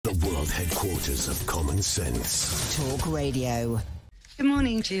world headquarters of common sense. Talk Radio. Good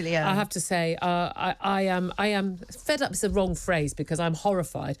morning, Julia. I have to say, I am fed up. Is the wrong phrase because I'm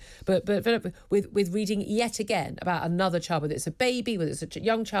horrified, but fed up with reading yet again about another child, whether it's a baby, whether it's a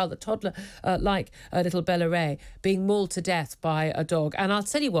young child, a toddler, like little Bella-Rae, being mauled to death by a dog. And I'll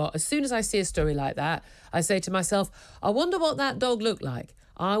tell you what, as soon as I see a story like that, I say to myself, I wonder what that dog looked like.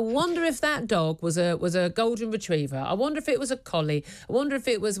 I wonder if that dog was a golden retriever. I wonder if it was a collie. I wonder if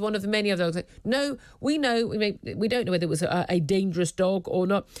it was one of the many other dogs. No, we know. We don't know whether it was a dangerous dog or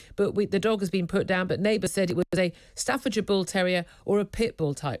not, but the dog has been put down. But Neighbours said it was a Staffordshire Bull Terrier or a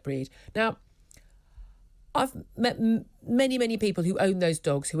Pitbull type breed. Now, I've met many people who own those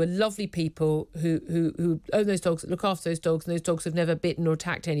dogs, who are lovely people, who own those dogs, look after those dogs, and those dogs have never bitten or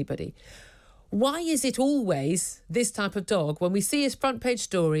attacked anybody. Why is it always this type of dog? When we see a front page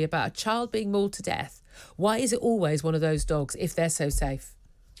story about a child being mauled to death, why is it always one of those dogs if they're so safe?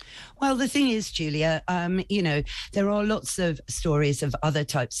 Well, the thing is, Julia, there are lots of stories of other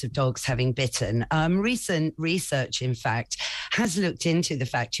types of dogs having bitten. Recent research, in fact, has looked into the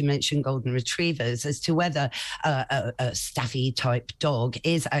fact you mentioned golden retrievers as to whether a staffy type dog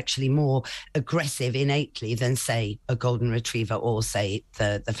is actually more aggressive innately than, say, a golden retriever or, say,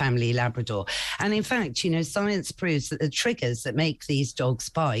 the family Labrador. And in fact, science proves that the triggers that make these dogs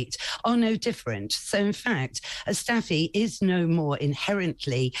bite are no different. So, in fact, a staffy is no more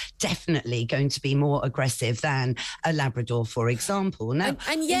inherently definitely going to be more aggressive than a Labrador, for example. Now,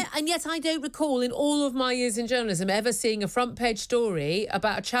 and yet I don't recall in all of my years in journalism ever seeing a front page story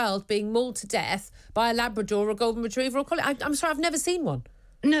about a child being mauled to death by a Labrador or a golden retriever or collie. I'm sorry, I've never seen one.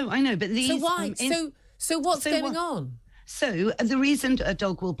 No, I know, but these... So why? So what's going on? So the reason a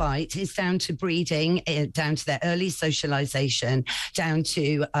dog will bite is down to breeding, down to their early socialisation, down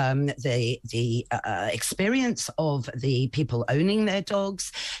to the experience of the people owning their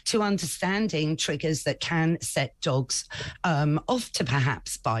dogs, to understanding triggers that can set dogs off to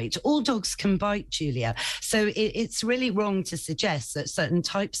perhaps bite. All dogs can bite, Julia. So it's really wrong to suggest that certain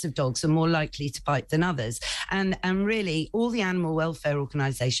types of dogs are more likely to bite than others. And really, all the animal welfare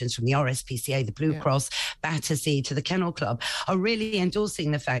organisations, from the RSPCA, the Blue Cross, Battersea to the Kennel Club, are really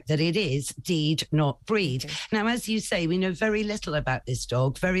endorsing the fact that it is deed, not breed. Okay. Now, as you say, we know very little about this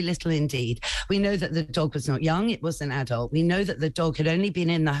dog, very little indeed. We know that the dog was not young, it was an adult. We know that the dog had only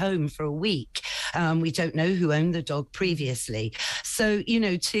been in the home for a week. We don't know who owned the dog previously. So,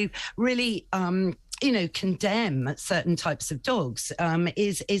 to really... condemn certain types of dogs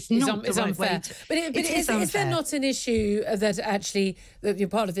is not the right way to... But is there not an issue that actually, that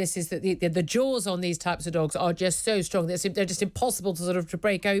part of this is that the jaws on these types of dogs are just so strong that they're just impossible to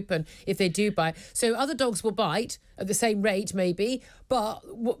break open if they do bite. So other dogs will bite at the same rate, maybe, but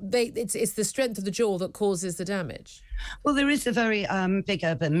it's the strength of the jaw that causes the damage. Well, there is a very big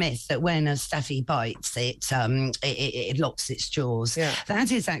urban myth that when a staffy bites, it locks its jaws. Yeah.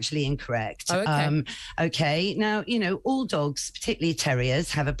 That is actually incorrect. Oh, okay. Okay. Now, all dogs, particularly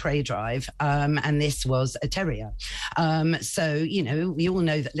terriers, have a prey drive, and this was a terrier. So, we all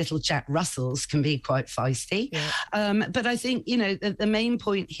know that little Jack Russells can be quite feisty. Yeah. But I think, the main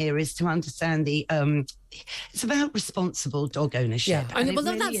point here is to understand it's about responsible dog ownership. Yeah, and well,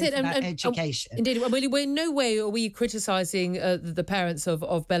 really that's it. About education. Indeed. Well, we're in no way are we criticising the parents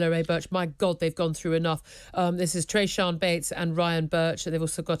of Bella-Rae Birch. My God, they've gone through enough. This is Trayshawn Bates and Ryan Birch. They've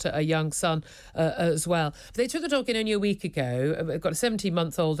also got a young son as well. But they took the dog in only a week ago. They've got a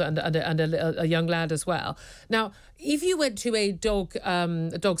 17-month-old and a young lad as well. Now, if you went to a dog's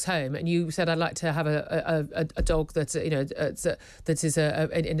home and you said, I'd like to have a dog that that is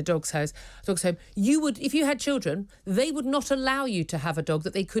in a dog's home, you would, if you had children, they would not allow you to have a dog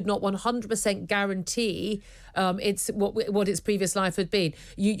that they could not 100% guarantee what its previous life had been.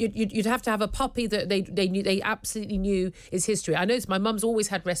 You'd have to have a puppy that they absolutely knew its history. I noticed my mum's always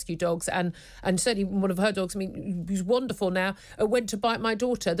had rescue dogs, and certainly one of her dogs, who's wonderful now, went to bite my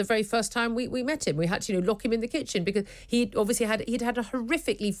daughter the very first time we met him. We had to lock him in the kitchen because he'd obviously had a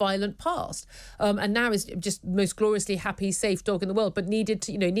horrifically violent past, and now is just most gloriously happy, safe dog in the world, but needed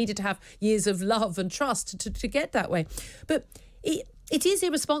to have years of love and trust to get that way. But it is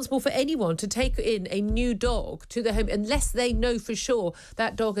irresponsible for anyone to take in a new dog to their home unless they know for sure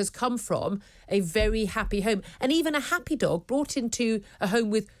that dog has come from a very happy home. And even a happy dog brought into a home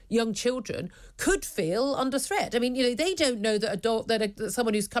with young children could feel under threat. They don't know that a dog, that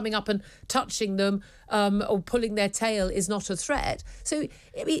someone who's coming up and touching them or pulling their tail is not a threat. So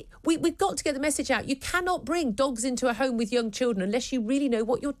we've got to get the message out. You cannot bring dogs into a home with young children unless you really know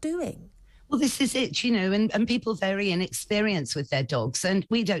what you're doing. Well, this is it, and people vary in experience with their dogs. And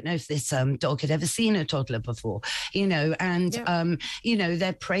we don't know if this dog had ever seen a toddler before,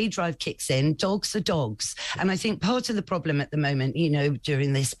 their prey drive kicks in. Dogs are dogs. And I think part of the problem at the moment,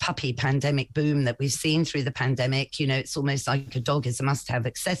 during this puppy pandemic boom that we've seen through the pandemic, it's almost like a dog is a must-have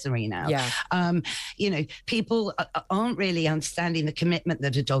accessory now. Yeah. People aren't really understanding the commitment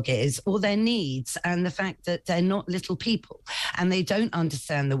that a dog is, or their needs, and the fact that they're not little people and they don't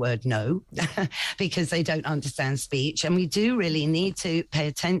understand the word no. Because they don't understand speech. And we do really need to pay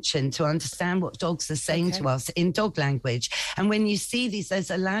attention to understand what dogs are saying to us in dog language. And when you see these, there's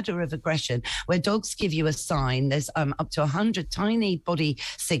a ladder of aggression where dogs give you a sign. There's up to 100 tiny body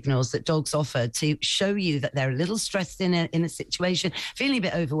signals that dogs offer to show you that they're a little stressed in a situation, feeling a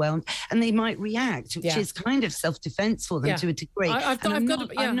bit overwhelmed, and they might react, which is kind of self-defense for them to a degree.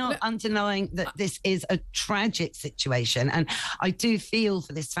 I'm not underlying that this is a tragic situation. And I do feel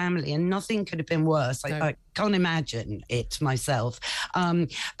for this family, and nothing could have been worse. I can't imagine it myself.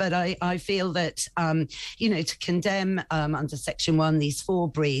 But I feel that, to condemn under Section 1 these 4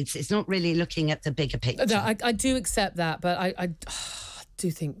 breeds, it's not really looking at the bigger picture. No, I do accept that, but I do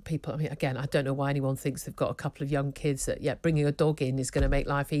think people, again, I don't know why anyone thinks they've got a couple of young kids that, bringing a dog in is going to make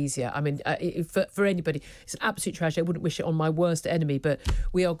life easier. For anybody, it's an absolute tragedy. I wouldn't wish it on my worst enemy, but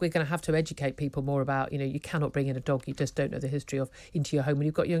we're going to have to educate people more about, you cannot bring in a dog you just don't know the history of into your home when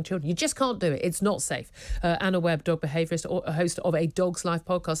you've got young children. You just can't do it. It's not safe. Anna Webb, dog behaviourist, host of A Dog's Life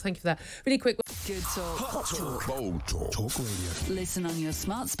podcast. Thank you for that. Really quick. Good talk. Hot talk. Bold talk. Talk radio. Listen on your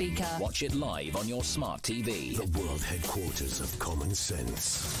smart speaker. Watch it live on your smart TV. The world headquarters of common sense.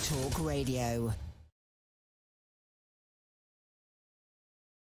 Talk Radio.